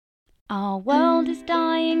Our world is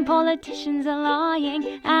dying, politicians are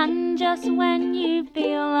lying, and just when you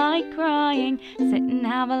feel like crying, sit and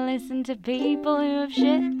have a listen to people who have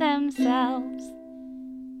shit themselves.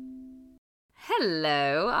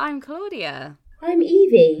 Hello, I'm Claudia. I'm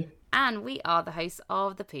Evie. And we are the hosts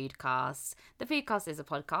of The Podcast. The Podcast is a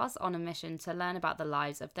podcast on a mission to learn about the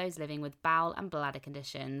lives of those living with bowel and bladder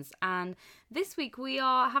conditions. And this week we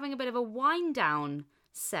are having a bit of a wind down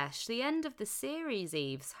sesh, the end of the series,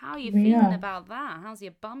 Eves. How are you feeling about that? How's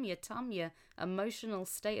your bum, your tum, your emotional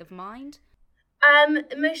state of mind?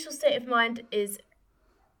 Emotional state of mind is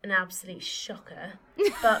an absolute shocker,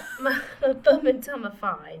 but my bum and tum are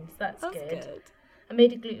fine, so that's good. I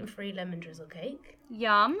made a gluten-free lemon drizzle cake.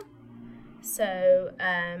 Yum. So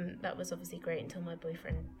that was obviously great until my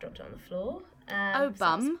boyfriend dropped it on the floor.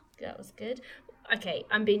 Bum. That was good. Okay,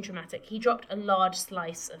 I'm being dramatic. He dropped a large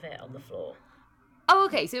slice of it on the floor. Oh,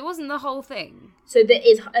 okay, so it wasn't the whole thing. So there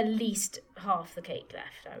is at least half the cake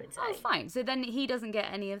left, I would say. Oh, fine. So then he doesn't get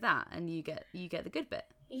any of that, and you get the good bit.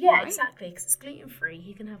 Yeah, right? Exactly, because it's gluten-free.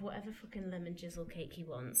 He can have whatever fucking lemon jizzle cake he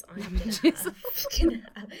wants. I'm going to have...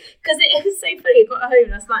 Because it was so funny. I got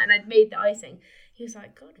home last night and I'd made the icing. He was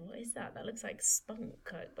like, God, what is that? That looks like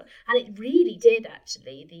spunk. And it really did,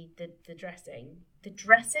 actually, the dressing. The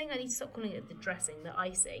dressing? I need to stop calling it the dressing, the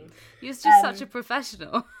icing. You're just such a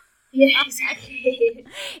professional. Yeah, exactly.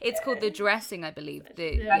 It's called the dressing, I believe.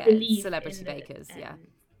 I believe celebrity bakers,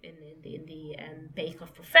 In the Bake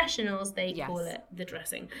Off professionals, they call it the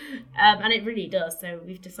dressing. And it really does. So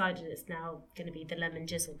we've decided it's now going to be the lemon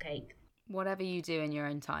jizzle cake. Whatever you do in your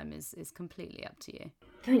own time is completely up to you.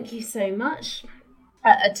 Thank you so much.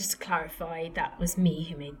 Just to clarify, that was me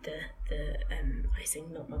who made the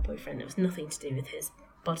icing, not my boyfriend. It was nothing to do with his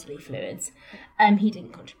bodily fluids. He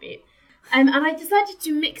didn't contribute. And I decided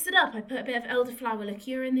to mix it up. I put a bit of elderflower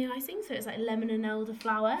liqueur in the icing, so it's like lemon and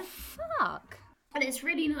elderflower. Fuck. And it's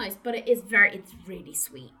really nice, but it's really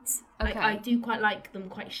sweet. Okay. I do quite like them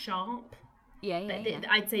quite sharp. Yeah.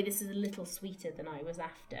 I'd say this is a little sweeter than I was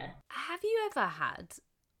after. Have you ever had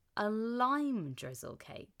a lime drizzle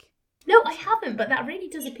cake? No, I haven't, but that really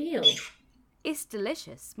does appeal. It's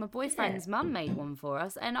delicious. My boyfriend's mum made one for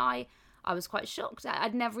us, and I was quite shocked.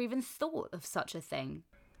 I'd never even thought of such a thing.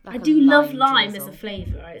 Like I do love lime drizzle. as a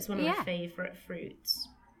flavour. It's one of my favourite fruits.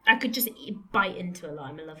 I could just bite into a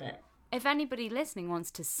lime. I love it. If anybody listening wants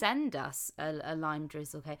to send us a lime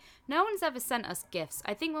drizzle cake, no one's ever sent us gifts.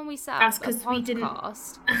 I think when we set up a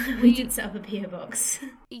podcast... We did set up a PO box.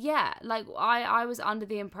 Yeah, like I was under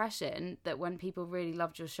the impression that when people really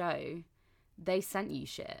loved your show, they sent you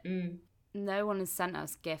shit. No one has sent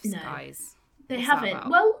us gifts, guys. They haven't.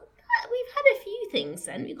 Well, we've had a few things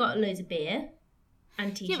sent. We've got loads of beer.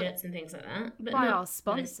 And t-shirts and things like that. But by our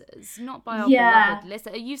sponsors, not by our beloved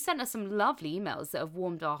listeners. You've sent us some lovely emails that have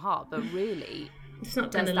warmed our heart, but really, it's not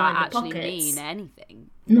does that actually mean anything?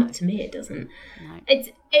 Not to me, it doesn't. No.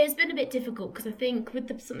 It's been a bit difficult because I think with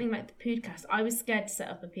something like the podcast, I was scared to set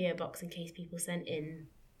up a PO box in case people sent in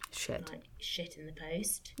shit in the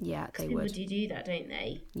post. Yeah, they people would. do that, don't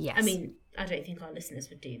they? Yes. I mean, I don't think our listeners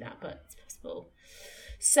would do that, but it's possible.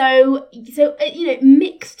 So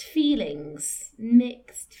mixed feelings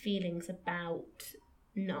about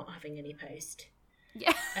not having any post.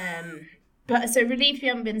 Yeah. But so relieved we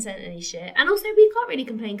haven't been sent any shit, and also we can't really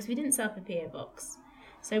complain because we didn't set up a PO box.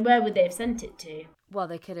 So where would they have sent it to? Well,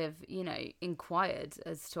 they could have, inquired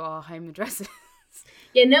as to our home addresses.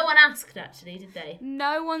 Yeah, no one asked actually, did they?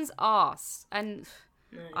 No one's asked, and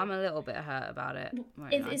I'm a little bit hurt about it.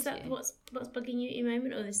 Is that what's bugging you at the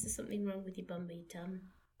moment, or is there something wrong with your bum or your tum?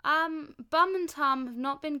 Bum and tum have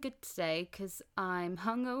not been good today because I'm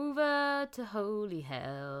hungover to holy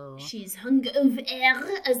hell. She's hungover,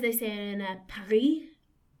 as they say in Paris.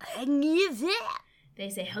 Hungover. They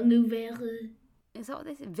say hungover. Is that what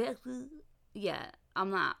they say? Yeah, I'm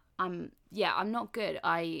that. I'm not good.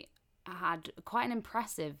 I had quite an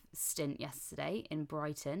impressive stint yesterday in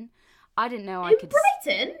Brighton. I didn't know I could...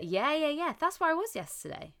 Brighton? Yeah. That's where I was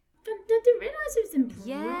yesterday. I didn't realise it was in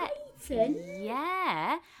Brighton.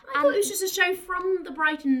 Yeah. I thought it was just a show from the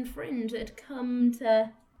Brighton Fringe that had come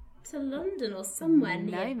to London or somewhere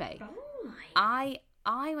near. No, mate.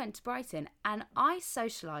 I went to Brighton and I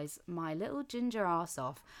socialised my little ginger arse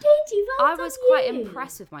off. Did you? I was quite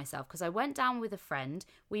impressed with myself because I went down with a friend.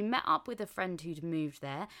 We met up with a friend who'd moved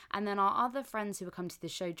there, and then our other friends who were coming to the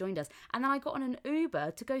show joined us. And then I got on an Uber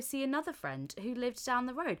to go see another friend who lived down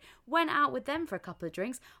the road. Went out with them for a couple of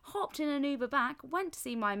drinks, hopped in an Uber back, went to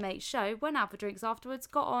see my mate's show, went out for drinks afterwards,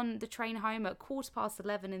 got on the train home at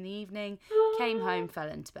 11:15 in the evening, came home, fell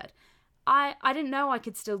into bed. I didn't know I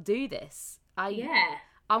could still do this.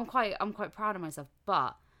 I'm quite proud of myself,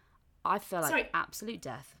 but I feel like absolute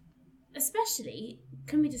death. Especially,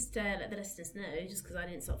 can we just let the listeners know, just because I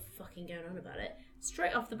didn't stop fucking going on about it,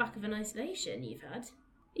 straight off the back of an isolation you've had,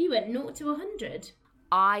 you went 0 to 100.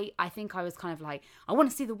 I think I was kind of like, I want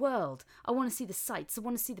to see the world. I want to see the sights. I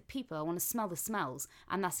want to see the people. I want to smell the smells.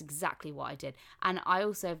 And that's exactly what I did. And I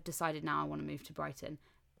also have decided now I want to move to Brighton.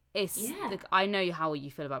 I know how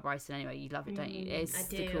you feel about Brighton anyway. You love it, don't you? It's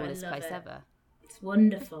the coolest place ever. It's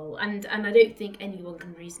wonderful. And I don't think anyone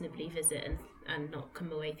can reasonably visit and not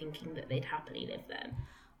come away thinking that they'd happily live there.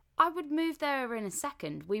 I would move there in a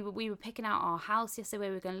second. We were picking out our house yesterday where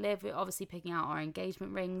we were going to live. We were obviously picking out our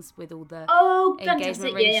engagement rings with all the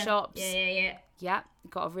engagement ring shops. Yeah,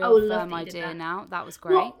 got a real firm idea now. That was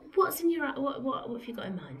great. What's in your what have you got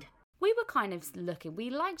in mind? We were kind of looking.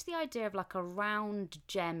 We liked the idea of like a round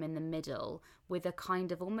gem in the middle with a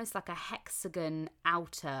kind of almost like a hexagon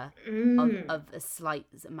outer of a slight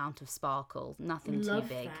amount of sparkle. Nothing too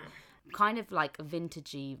big. That. Kind of like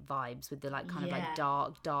vintagey vibes with the like kind of like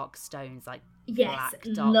dark stones, like black,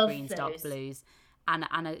 dark greens, dark blues, and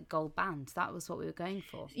a gold band. That was what we were going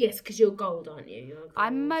for. Yes, because you're gold, aren't you? You're gold.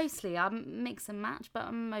 I'm mix and match, but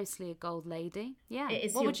I'm mostly a gold lady. Yeah.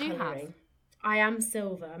 What would you have? I am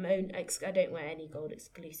silver. I don't wear any gold,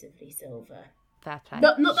 exclusively silver. Fair play.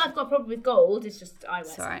 Not that I've got a problem with gold. It's just I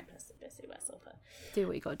wear silver. Do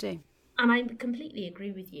what you got to do. And I completely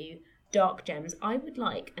agree with you. Dark gems. I would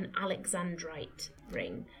like an alexandrite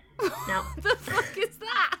ring. Now, what the fuck is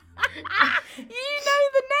that? You know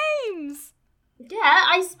the names. Yeah,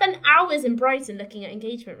 I spent hours in Brighton looking at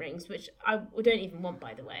engagement rings, which I don't even want,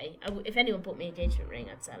 by the way. If anyone bought me an engagement ring,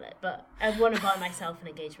 I'd sell it. But I want to buy myself an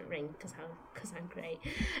engagement ring because I'm great.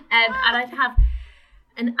 And I'd have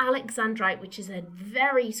an alexandrite, which is a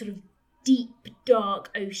very sort of deep, dark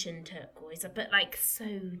ocean turquoise, but like so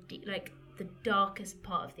deep, like the darkest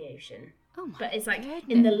part of the ocean. Oh my But it's like goodness.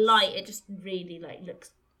 in the light, it just really like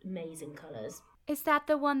looks amazing colours. Is that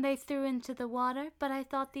the one they threw into the water? But I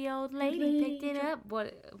thought the old lady picked it up.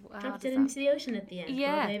 Dropped it into the ocean at the end.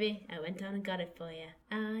 Yeah. Well, baby, I went down and got it for you.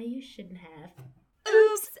 You shouldn't have.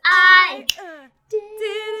 Oops, I did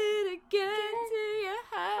it again to your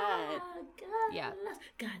head.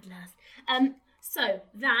 God lost. So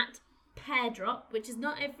that pear drop, which is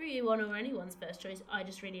not everyone or anyone's first choice. I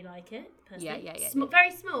just really like it. Personally. Yeah.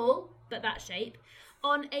 Very small, but that shape.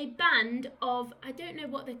 On a band of, I don't know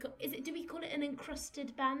what they call, do we call it an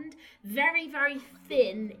encrusted band? Very, very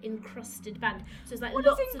thin encrusted band. So it's like what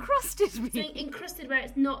does encrusted mean? So encrusted where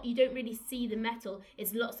it's not, you don't really see the metal.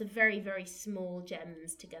 It's lots of very, very small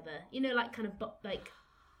gems together. You know, like kind of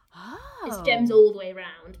it's gems all the way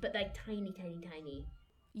around, but they're tiny, tiny, tiny.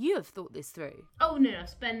 You have thought this through? Oh no, I've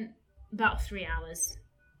spent about 3 hours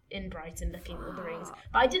in Brighton looking at all the rings.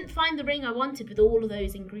 But I didn't find the ring I wanted with all of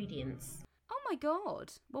those ingredients. Oh my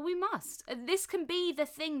God. Well, we must. This can be the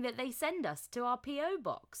thing that they send us to our P.O.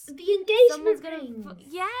 box. The engagement ring.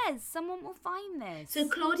 Yes, someone will find this. So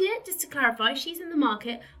Claudia, just to clarify, she's in the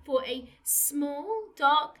market for a small,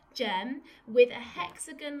 dark gem with a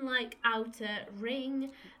hexagon-like outer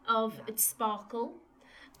ring of sparkle,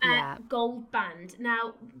 gold band.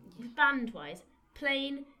 Now, band-wise,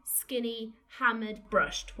 plain, skinny, hammered,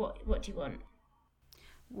 brushed. What do you want?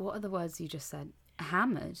 What are the words you just said?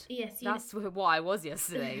 Hammered? Yes. That's what I was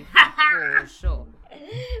yesterday. For sure.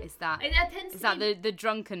 Is that the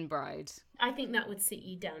drunken bride? I think that would sit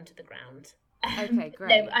you down to the ground. Okay,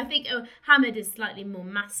 great. No, I think hammered is slightly more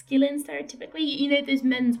masculine stereotypically. You know those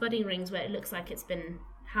men's wedding rings where it looks like it's been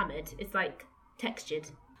hammered? It's like textured.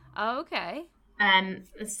 Oh, okay.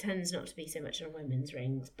 This tends not to be so much on women's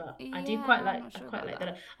rings, but I do quite like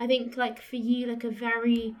that. I think like for you, like a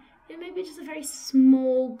very, maybe just a very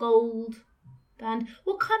small gold band.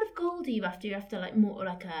 What kind of gold are you after? You after like more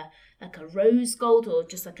like a rose gold or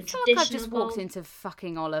just like a traditional I've just gold? walked into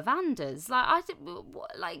fucking Ollivanders. Like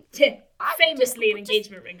famously an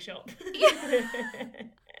engagement ring shop.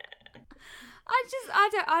 I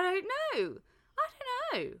don't know.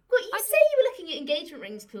 Well, you say you were looking at engagement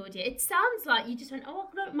rings, Claudia. It sounds like you just went, I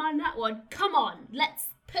don't mind that one. Come on, let's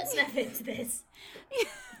put some effort into this.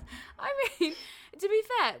 I mean, to be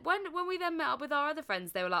fair, when we then met up with our other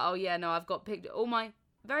friends, they were like, oh yeah, no, I've got all my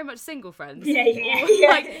very much single friends. Yeah.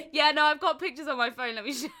 Like, yeah, no, I've got pictures on my phone. Let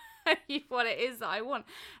me show you what it is that I want.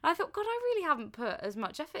 And I thought, God, I really haven't put as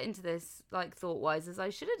much effort into this, like thought-wise, as I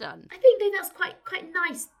should have done. I think that's quite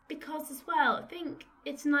nice because as well, I think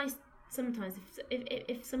it's nice sometimes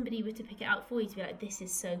if somebody were to pick it out for you to be like, this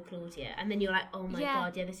is so Claudia, and then you're like, oh my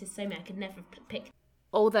God, yeah, this is so me. I could never pick.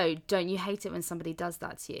 Although, don't you hate it when somebody does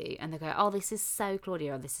that to you and they go, oh, this is so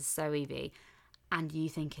Claudia or this is so Evie, and you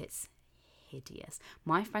think it's hideous?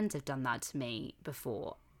 My friends have done that to me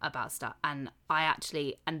before about stuff, and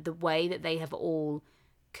the way that they have all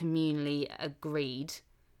communally agreed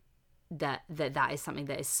that is something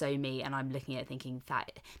that is so me, and I'm looking at it thinking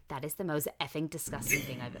that is the most effing disgusting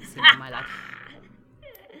thing I've ever seen in my life.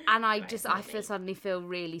 And I suddenly feel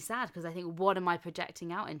really sad, because I think, what am I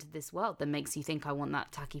projecting out into this world that makes you think I want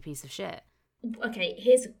that tacky piece of shit? Okay,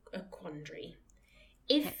 here's a quandary.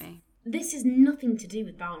 If this is nothing to do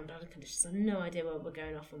with bowel and bladder conditions, I have no idea where we're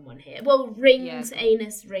going off on one here. Well, rings,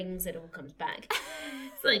 anus, rings, it all comes back.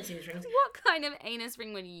 Something to do with rings. What kind of anus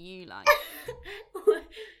ring would you like?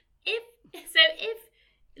 If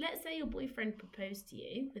let's say your boyfriend proposed to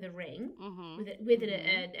you with a ring, with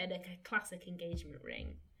a classic engagement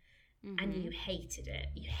ring, and you hated it,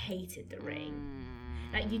 you hated the ring.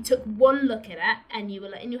 Like, you took one look at it and you were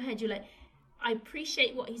like, in your head, you're like, I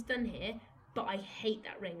appreciate what he's done here, but I hate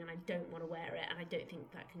that ring and I don't want to wear it and I don't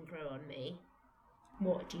think that can grow on me.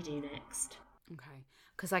 What do you do next? Okay,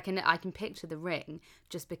 because I can picture the ring,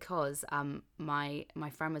 just because my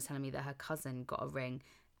friend was telling me that her cousin got a ring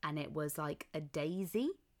and it was like a daisy,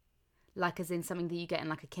 like as in something that you get in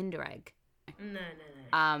like a Kinder Egg. No.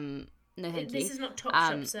 No, thank you. This is not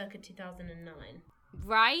Topshop circa 2009.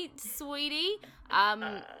 Right, sweetie?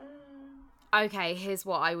 Okay, here's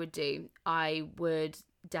what I would do. I would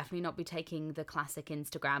definitely not be taking the classic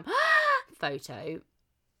Instagram photo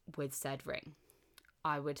with said ring.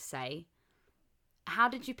 I would say, how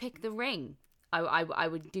did you pick the ring? I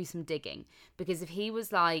would do some digging, because if he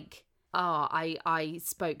was like, oh, I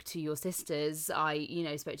spoke to your sisters, I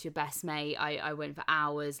spoke to your best mate, I went for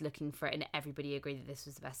hours looking for it and everybody agreed that this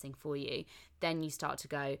was the best thing for you, then you start to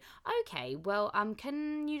go, okay, well,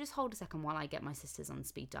 can you just hold a second while I get my sisters on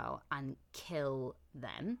speed dial and kill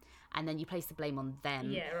them? And then you place the blame on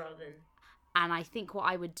them. Yeah, rather than... And I think what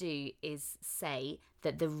I would do is say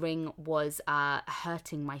that the ring was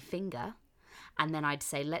hurting my finger. And then I'd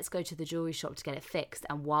say, let's go to the jewellery shop to get it fixed.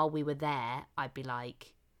 And while we were there, I'd be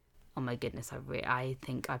like, oh my goodness, I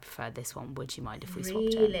think I prefer this one. Would you mind if we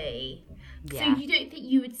swapped it? Really? Yeah. So you don't think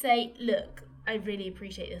you would say, look, I really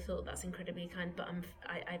appreciate your thought. That's incredibly kind, but I'm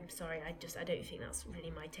sorry. I don't think that's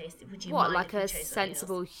really my taste. Would you mind like if a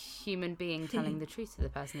sensible human being telling the truth to the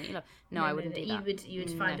person that you love? No, I wouldn't do that. You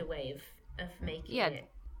would find a way of making it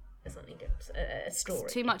something a story.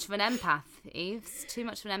 It's too much of an empath, Eve. It's too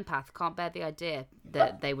much of an empath. Can't bear the idea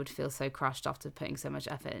that they would feel so crushed after putting so much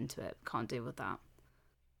effort into it. Can't deal with that.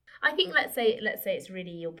 I think let's say it's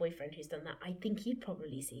really your boyfriend who's done that. I think you'd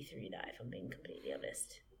probably see through that, if I'm being completely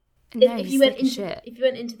honest. No, if you went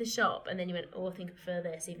into the shop and then you went, oh, I think I prefer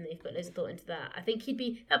this, even though you've put loads of thought into that, I think that'd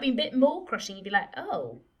be a bit more crushing. You'd be like,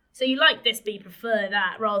 oh, so you like this, but you prefer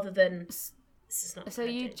that, rather than this is not. So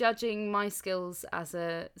you judging my skills as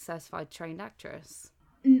a certified trained actress?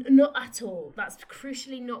 Not at all. That's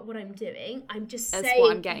crucially not what I'm doing. I'm just saying. That's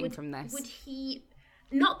what I'm getting from this. Would he?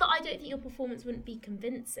 Not that I don't think your performance wouldn't be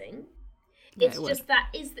convincing. No, it's just that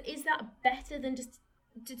is that better than just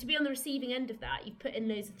to be on the receiving end of that? You've put in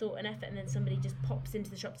loads of thought and effort, and then somebody just pops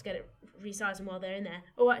into the shop to get it resized, and while they're in there,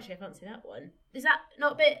 oh, actually, I can't see that one. Is that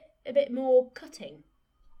not a bit more cutting?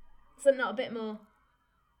 Is that not a bit more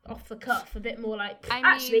off the cuff? A bit more like,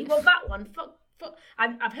 well, that one, fuck.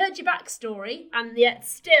 I've heard your backstory, and yet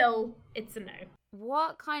still, it's a no.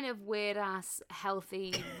 What kind of weird-ass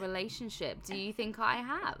healthy relationship do you think I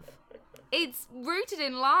have? It's rooted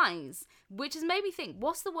in lies, which has made me think,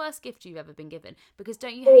 what's the worst gift you've ever been given? Because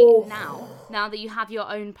don't you hate now that you have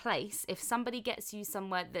your own place, if somebody gets you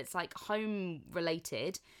somewhere that's like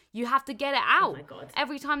home-related, you have to get it out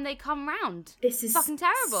every time they come round. This is fucking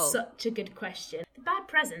terrible. Such a good question. The bad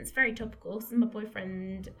presents, very topical. This is my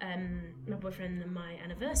boyfriend and my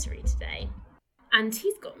anniversary today. And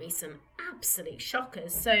he's got me some absolute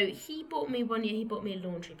shockers. So he bought me one year, he bought me a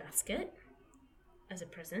laundry basket as a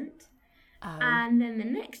present. Oh. And then the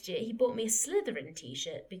next year he bought me a Slytherin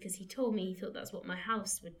t-shirt because he told me he thought that's what my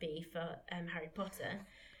house would be for Harry Potter,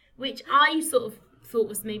 which I sort of thought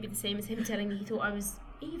was maybe the same as him telling me he thought I was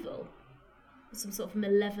evil. Some sort of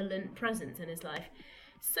malevolent presence in his life.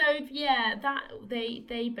 So yeah,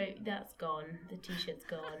 they both, that's gone. The t-shirt's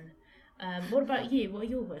gone. What about you? What are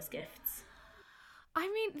your worst gifts? I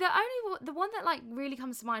mean, the one that like really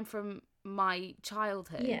comes to mind from my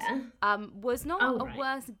childhood, was not a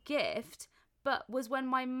worse gift, but was when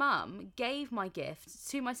my mum gave my gift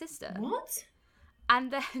to my sister. What?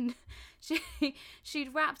 And then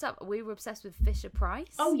she'd wrapped up. We were obsessed with Fisher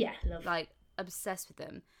Price. Oh yeah, love. Like obsessed with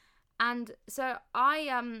them, and so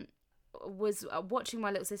I was watching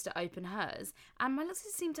my little sister open hers, and my little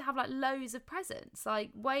sister seemed to have like loads of presents,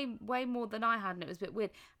 like way more than I had, and it was a bit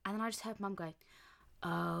weird. And then I just heard Mum go,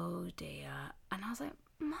 oh dear. And I was like,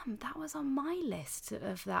 Mum, that was on my list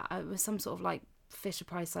of that. It was some sort of like Fisher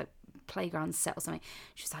Price like playground set or something.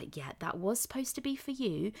 She was like, yeah, that was supposed to be for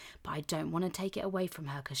you, but I don't want to take it away from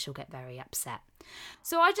her because she'll get very upset.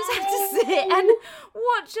 So I just had to sit and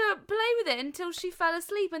watch her play with it until she fell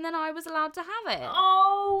asleep, and then I was allowed to have it.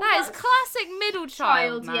 Oh, that is classic middle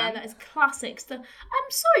child, man. Yeah, that is classic stuff. I'm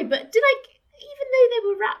sorry, but did I, even though they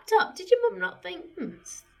were wrapped up, did your mum not think,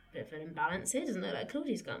 it's a bit of an imbalance here, doesn't look like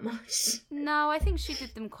Claudia's got much? No, I think she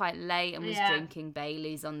did them quite late and was Yeah. drinking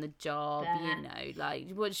Baileys on the job, you know, like,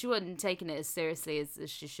 she wasn't taking it as seriously as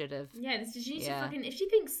she should have. Yeah, she needs to fucking, if she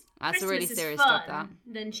thinks That's Christmas a really is serious fun, job, that.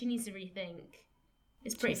 then she needs to rethink.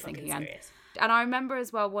 It's pretty fucking serious. And I remember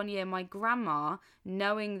as well one year my grandma,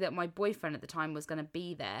 knowing that my boyfriend at the time was going to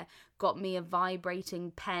be there, got me a vibrating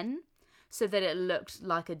pen so that it looked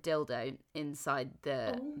like a dildo inside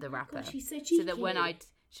the wrapper. God, she's so cheeky. So that when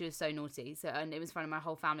she was so naughty. So, and it was in front of my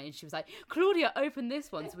whole family, and she was like, Claudia, open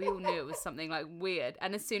this one. So we all knew it was something like weird.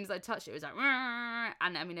 And as soon as I touched it was like,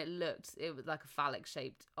 and I mean, it was like a phallic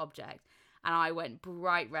shaped object. And I went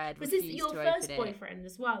bright red. Was this your first boyfriend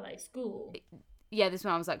as well, like school? Yeah, this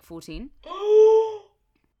one I was like 14.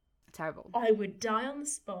 Terrible. I would die on the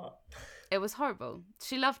spot. It was horrible.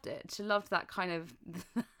 She loved it. She loved that kind of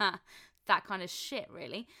that kind of shit,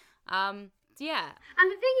 really. Yeah.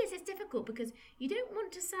 And the thing is, it's difficult because you don't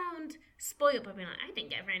want to sound spoiled by being like, I didn't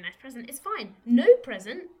get a very nice present. It's fine. No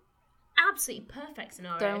present. Absolutely perfect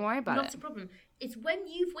scenario. Don't worry about it. Not a problem. It's when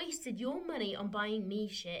you've wasted your money on buying me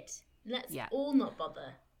shit. Let's all not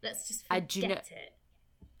bother. Let's just forget it.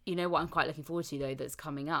 You know what I'm quite looking forward to, though, that's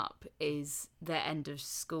coming up is the end of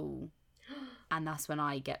school. And that's when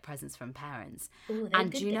I get presents from parents. Ooh,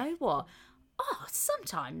 and do you know what? Oh,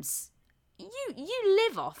 sometimes you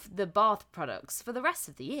live off the bath products for the rest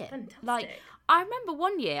of the year. Fantastic. Like, I remember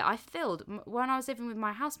one year when I was living with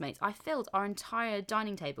my housemates, I filled our entire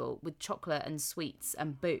dining table with chocolate and sweets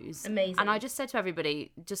and booze. Amazing. And I just said to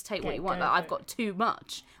everybody, just take what you want. Like, I've got too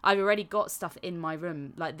much. I've already got stuff in my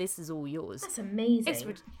room. Like, this is all yours. That's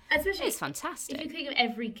amazing. It's fantastic. If you think of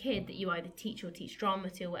every kid that you either teach or teach drama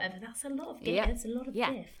to or whatever, that's a lot of gifts. That's a lot of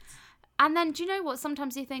gifts. And then, do you know what?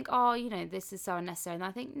 Sometimes you think, oh, you know, this is so unnecessary. And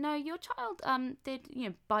I think, no, your child did, you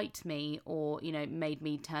know, bite me or, you know, made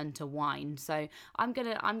me turn to wine. So I'm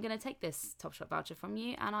gonna take this Topshop voucher from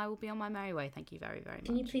you, and I will be on my merry way. Thank you very, very much.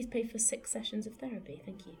 Can you please pay for 6 sessions of therapy?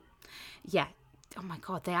 Thank you. Yeah. Oh my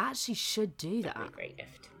God, they actually should do that. That'd be a great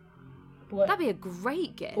gift. That'd be a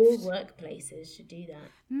great gift. All workplaces should do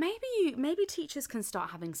that. Maybe teachers can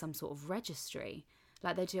start having some sort of registry.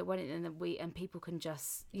 Like they do it and people can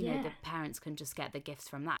just, you know, the parents can just get the gifts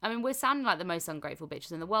from that. I mean, we're sounding like the most ungrateful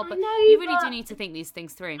bitches in the world, but you really do need to think these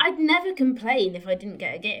things through. I'd never complain if I didn't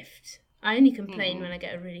get a gift. I only complain when I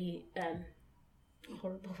get a really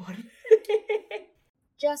horrible one.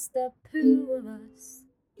 Just the two of us,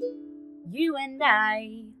 you and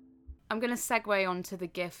I. I'm going to segue onto the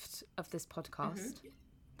gift of this podcast. Mm-hmm.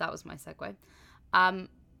 That was my segue.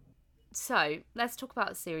 So let's talk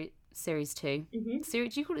about Series 2. Mm-hmm. Do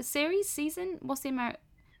you call it series? Season? What's the American?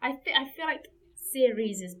 I feel like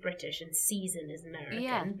series is British and season is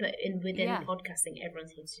American, but within podcasting, everyone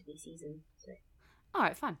seems to be season. So. All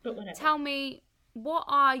right, fine. But whatever. Tell me, what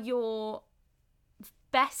are your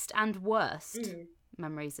best and worst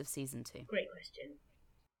memories of season 2? Great question.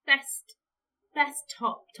 Best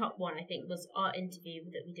top one, I think, was our interview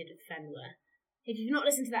that we did with Fenwa. If you've not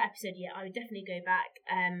listened to that episode yet, I would definitely go back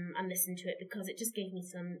and listen to it because it just gave me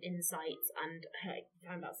some insights and I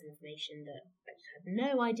found out some information that I just had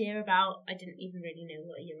no idea about. I didn't even really know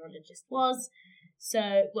what a urologist was.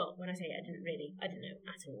 So, well, when I say I didn't know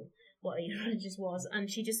at all what a urologist was. And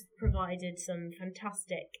she just provided some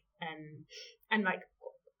fantastic and like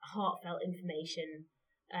heartfelt information,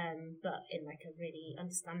 but in like a really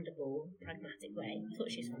understandable, pragmatic way. I thought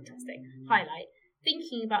she was fantastic. Highlight.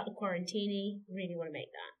 Thinking about the quarantini, really want to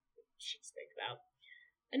make that, she spoke about.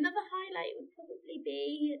 Another highlight would probably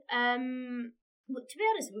be, to be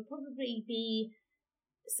honest, would probably be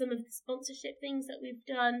some of the sponsorship things that we've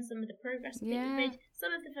done, some of the progress we've made,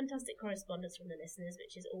 some of the fantastic correspondence from the listeners,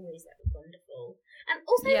 which is always like wonderful. And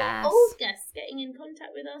also old guests getting in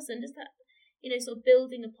contact with us and just that, you know, sort of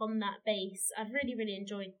building upon that base. I've really, really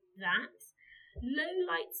enjoyed that. Low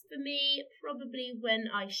lights for me, probably when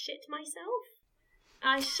I shit myself.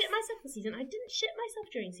 I shit myself this season. I didn't shit myself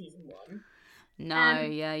during season 1. No,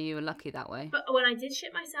 you were lucky that way. But when I did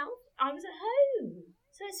shit myself, I was at home.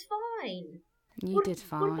 So it's fine. You did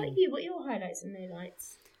fine. What about you? What are your highlights and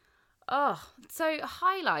lowlights? Oh, so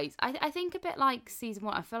highlights. I think a bit like season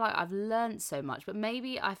 1. I feel like I've learned so much, but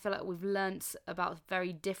maybe I feel like we've learnt about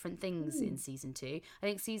very different things in season 2. I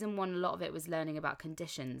think season 1, a lot of it was learning about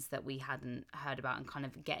conditions that we hadn't heard about and kind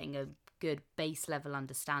of getting a good base level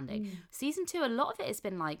understanding. Season 2, a lot of it has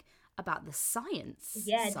been like about the science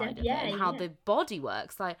side of it and how the body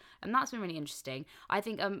works, like, and that's been really interesting. I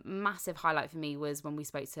think a massive highlight for me was when we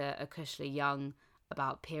spoke to Akushla Young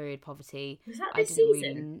about period poverty. Was that this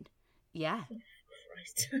season? Yeah. Oh,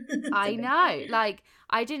 Christ. I know. Like,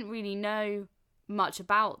 I didn't really know much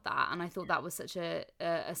about that, and I thought that was such a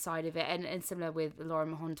side of it. And similar with Laura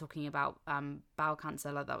Mahon talking about bowel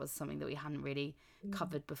cancer, like that was something that we hadn't really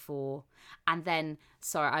covered before. And then,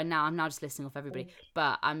 sorry, I'm now just listing off everybody,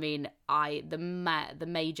 but I mean, the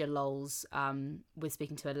major lols was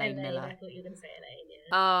speaking to Elaine Miller. I thought you were going to say Elaine. Yeah.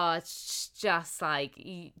 Oh, it's just like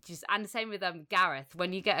and the same with Gareth.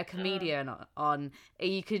 When you get a comedian on,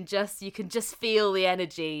 you can just feel the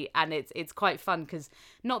energy, and it's quite fun, because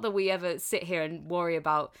not that we ever sit here and worry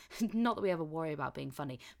about being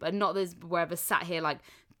funny, but not that we're ever sat here like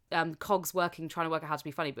cogs working, trying to work out how to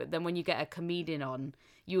be funny. But then when you get a comedian on,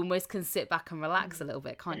 you almost can sit back and relax a little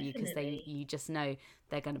bit, can't you? Because you just know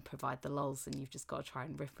they're going to provide the lols, and you've just got to try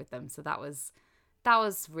and riff with them. So that was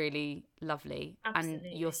really lovely. Absolutely.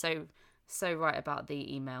 And you're so right about the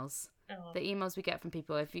emails. The emails we get from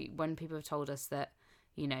people, when people have told us that,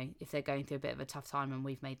 you know, if they're going through a bit of a tough time and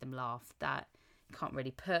we've made them laugh, that you can't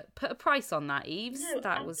really put a price on that, Eves. No,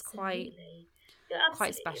 that was quite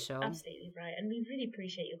special. Absolutely right. And we really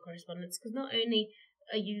appreciate your correspondence, because not only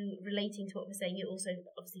are you relating to what we're saying, you also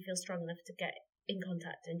obviously feel strong enough to get in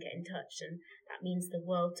contact and get in touch, and that means the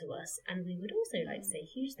world to us. And we would also like to say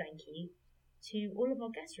a huge thank you to all of our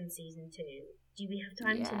guests from season 2. Do we have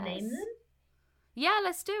time to name them? Yeah,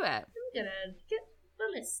 let's do it. I'm gonna get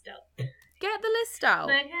the list up. Get the list out.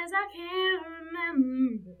 Because I can't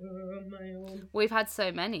remember on my own. We've had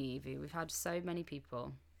so many, Evie. We've had so many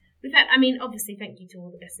people. Obviously, thank you to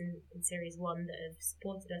all the guests in series 1 that have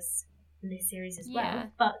supported us in this series as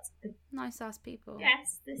well. But the nice ass people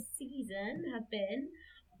guests this season have been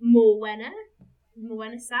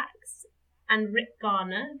Morwenna Sachs, and Rick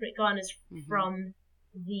Garner. Rick Garner's from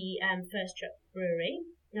the First Truck Brewery.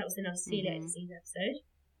 That was in our See Later episode.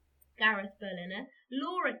 Gareth Berliner.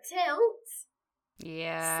 Laura Tilt.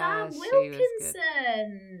 Yeah. Sam Wilkinson.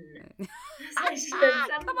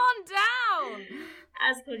 Come on down.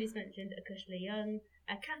 As Claudia's mentioned, Akushla Young.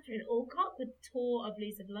 Catherine Alcott with Tour of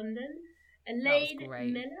Blues of London. Elaine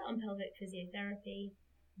Miller on pelvic physiotherapy.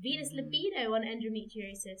 Venus Libido on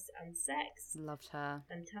endometriosis and sex. Loved her.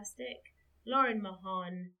 Fantastic. Lauren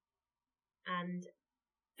Mahan and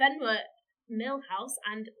Fenwa Millhouse,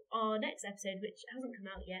 and our next episode, which hasn't come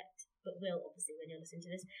out yet, but will obviously when you're listening to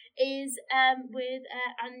this, is with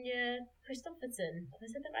Anya Christopherson. Have I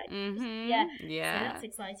said that right? Yeah. So that's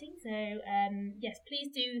exciting. So yes, please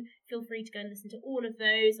do feel free to go and listen to all of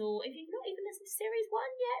those, or if you've not even listened to series 1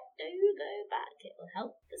 yet, do go back. It will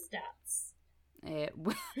help the stats.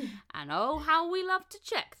 And oh, how we love to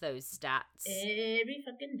check those stats every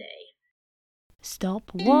fucking day. Stop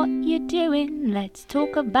what you're doing, let's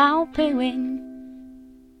talk about pooing.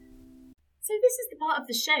 So this is the part of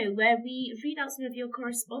the show where we read out some of your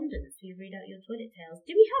correspondence. We read out your toilet tales.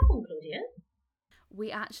 Do we have one, Claudia? We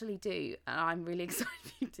actually do, and I'm really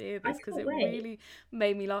excited to hear this, because it really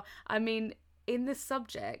made me laugh. I mean, in the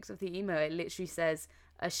subject of the email, it literally says,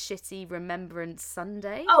 a shitty Remembrance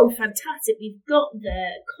Sunday. Oh, fantastic. We've got the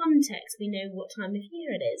context. We know what time of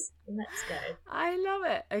year it is. Let's go. I love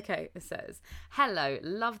it. Okay, it says, hello,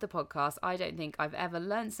 love the podcast. I don't think I've ever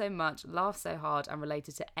learned so much, laughed so hard, and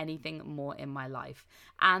related to anything more in my life.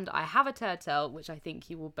 And I have a turtle, which I think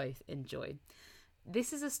you will both enjoy.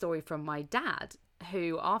 This is a story from my dad,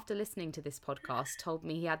 who, after listening to this podcast, told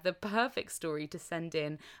me he had the perfect story to send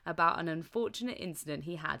in about an unfortunate incident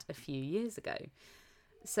he had a few years ago.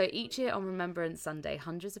 So each year on Remembrance Sunday,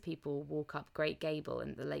 hundreds of people walk up Great Gable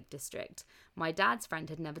in the Lake District. My dad's friend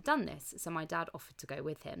had never done this, so my dad offered to go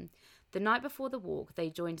with him. The night before the walk,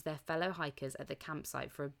 they joined their fellow hikers at the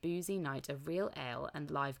campsite for a boozy night of real ale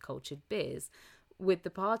and live cultured beers, with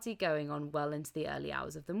the party going on well into the early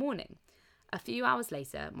hours of the morning. A few hours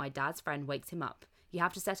later, my dad's friend wakes him up. You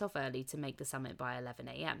have to set off early to make the summit by 11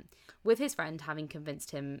 a.m. With his friend having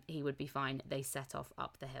convinced him he would be fine, they set off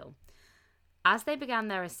up the hill. As they began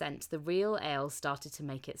their ascent, the real ale started to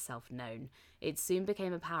make itself known. It soon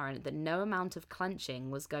became apparent that no amount of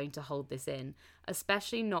clenching was going to hold this in,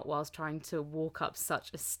 especially not whilst trying to walk up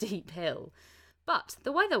such a steep hill. But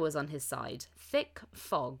the weather was on his side, thick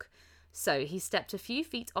fog. So he stepped a few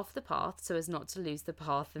feet off the path so as not to lose the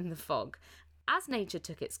path in the fog. as nature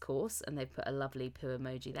took its course, and they put a lovely poo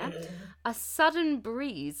emoji there, a sudden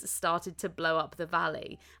breeze started to blow up the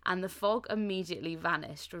valley, and the fog immediately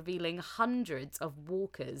vanished, revealing hundreds of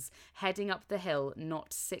walkers heading up the hill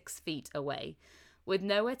not 6 feet away. With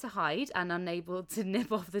nowhere to hide and unable to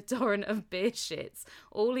nip off the torrent of beer shits,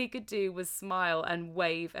 all he could do was smile and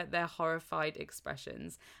wave at their horrified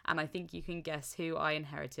expressions. And I think you can guess who I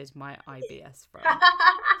inherited my IBS from.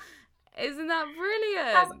 Isn't that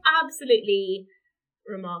brilliant? That's absolutely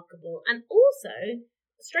remarkable. And also,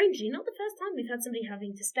 strangely, not the first time we've had somebody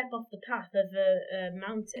having to step off the path of a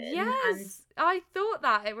mountain. Yes, I thought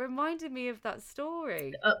that. It reminded me of that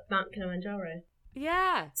story. Up Mount Kilimanjaro.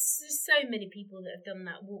 Yeah. So many people that have done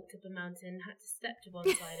that, walked up a mountain, had to step to one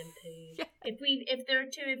side and poo. Yeah. If there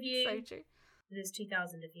are 2 of you, So true. there's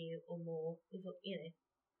 2,000 of you or more.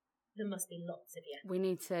 There must be lots of you. We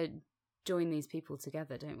need to join these people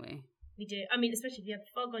together, don't we? We do. I mean, especially if you have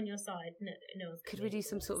fog on your side. No. Could we do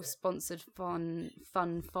some sort of sponsored fun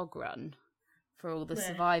fog run for all the Where?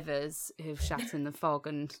 Survivors who've shat in the fog,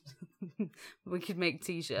 and we could make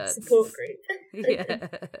t-shirts. Support group. Yeah.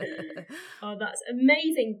 Oh, that's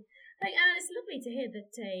amazing. It's lovely to hear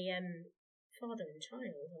that a father and child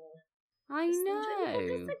are I just know. enjoying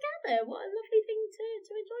the podcast together. What a lovely thing to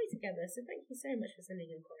enjoy together. So thank you so much for sending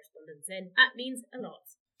your correspondence in. That means a lot.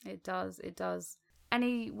 It does.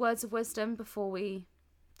 Any words of wisdom before we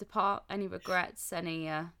depart? Any regrets? Any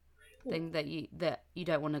thing that you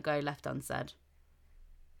don't want to go left unsaid?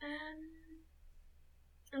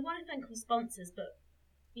 I want to thank our sponsors, but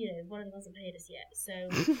one of them hasn't paid us yet, so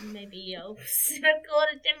maybe I'll record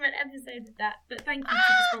a different episode of that. But thank you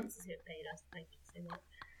to the sponsors who have paid us. Thank you so much.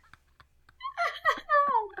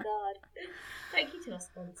 Oh God! Thank you to our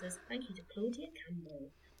sponsors. Thank you to Claudia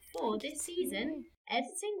Campbell for this season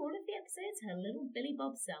editing all of the episodes her little Billy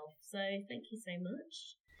Bob self. So thank you so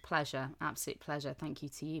much. Pleasure, absolute pleasure. Thank you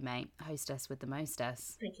to you, mate. Hostess with the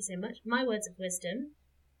mostess. Thank you so much. My words of wisdom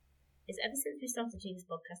is ever since we started doing this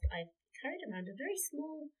podcast, I've carried around a very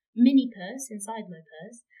small mini purse inside my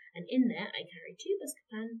purse, and in there I carry 2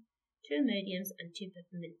 Buscopan, 2 Imodiums, and 2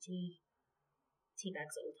 peppermint tea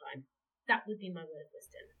bags at all time. That would be my word of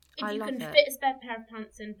wisdom. If you can fit a spare pair of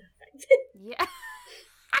pants in, perfect. Yeah.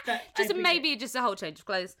 Just a whole change of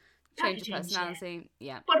clothes, change of personality.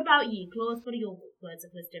 Yeah. What about you, Claus? What are your words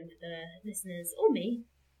of wisdom for the listeners or me?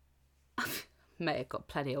 Mate, I've got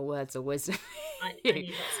plenty of words of wisdom. I need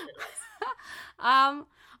lots of advice.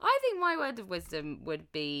 I think my word of wisdom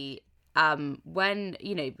would be when,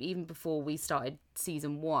 even before we started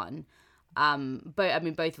season 1,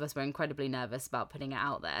 both of us were incredibly nervous about putting it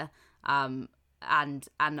out there. And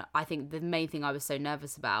I think the main thing I was so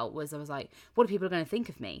nervous about was I was like, what are people going to think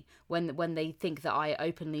of me when they think that I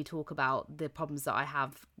openly talk about the problems that I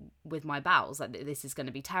have with my bowels? Like, this is going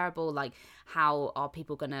to be terrible. Like, how are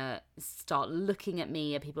people going to start looking at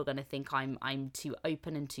me? Are people going to think I'm too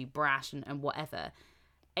open and too brash and whatever?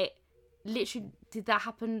 It literally, did that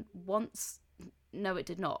happen once? No, it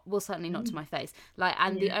did not. Well, certainly not to my face.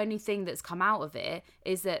 The only thing that's come out of it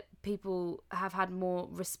is that people have had more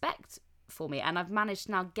respect for me, and I've managed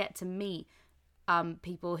to now get to meet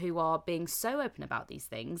people who are being so open about these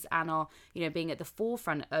things and are being at the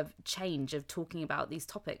forefront of change, of talking about these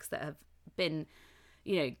topics that have been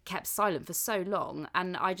kept silent for so long.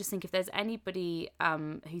 And I just think if there's anybody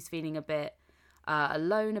who's feeling a bit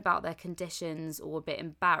alone about their conditions or a bit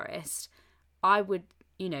embarrassed, I would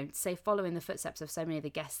say follow in the footsteps of so many of the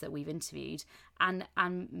guests that we've interviewed and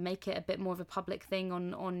make it a bit more of a public thing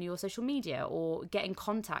on your social media, or get in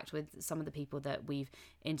contact with some of the people that we've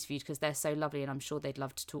interviewed, because they're so lovely and I'm sure they'd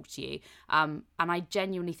love to talk to you. And I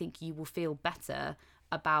genuinely think you will feel better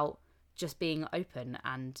about just being open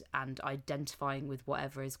and identifying with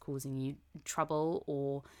whatever is causing you trouble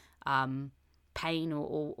or pain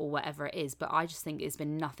or whatever it is. But I just think it's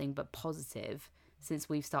been nothing but positive since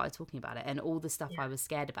we've started talking about it, and all the stuff I was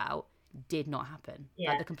scared about did not happen.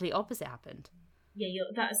 Yeah. Like, the complete opposite happened. Yeah,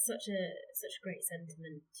 that is such a great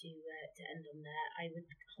sentiment to end on there. I would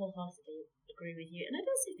wholeheartedly agree with you, and I'd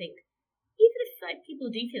also think, even if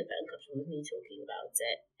people do feel a bit uncomfortable with me talking about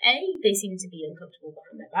it, they seem to be uncomfortable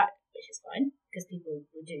behind my back, which is fine because people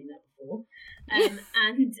were doing that before,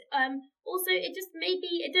 and also it just made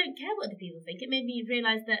me, I don't care what other people think. It made me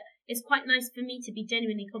realise that it's quite nice for me to be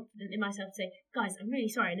genuinely confident in myself to say, guys, I'm really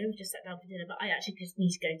sorry, I know we've just sat down for dinner, but I actually just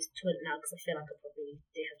need to go to the toilet now because I feel like I probably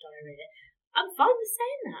do have diarrhea. I'm fine with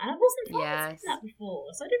saying that, and I wasn't fine with saying that before,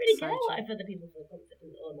 so I don't really care what if other people feel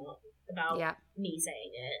confident or not about me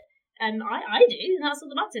saying it. I do, and that's all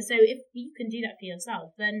that matters. So if you can do that for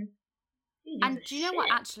yourself, then and do you know what?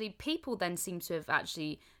 Actually, people then seem to have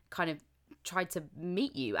actually kind of tried to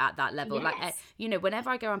meet you at that level. Yes. Like, you know, whenever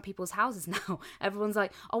I go around people's houses now, everyone's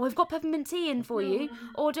like, oh, I've got peppermint tea in for you,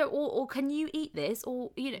 or can you eat this,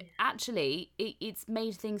 or, you know, actually it's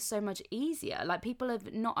made things so much easier. Like, people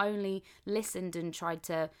have not only listened and tried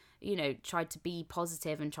to be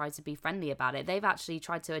positive and tried to be friendly about it, they've actually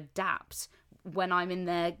tried to adapt when I'm in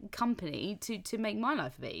their company to make my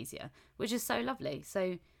life a bit easier, which is so lovely.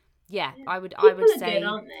 So yeah, I would say good,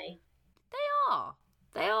 aren't they?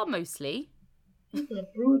 They are mostly. People are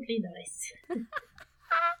broadly nice.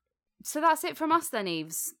 So that's it from us then,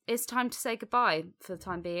 Eves. It's time to say goodbye for the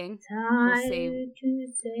time being. Time to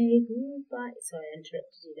say goodbye. Sorry, I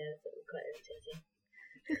interrupted you there. That was quite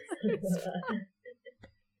irritating.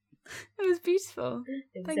 It was beautiful.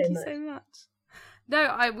 Thank you so much. No,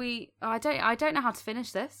 I don't know how to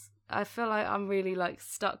finish this. I feel like I'm really like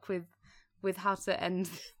stuck with how to end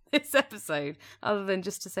this episode, other than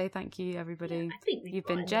just to say thank you, everybody. Yeah, I think you've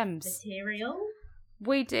been gems. Material.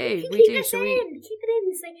 We do. Keep it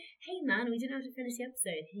in. Say, hey man, we didn't have to finish the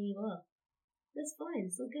episode. Here you are. That's fine.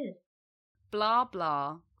 It's all good. Blah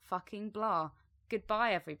blah. Fucking blah.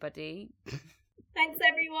 Goodbye, everybody. Thanks,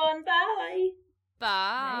 everyone. Bye.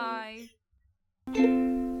 Bye. Bye.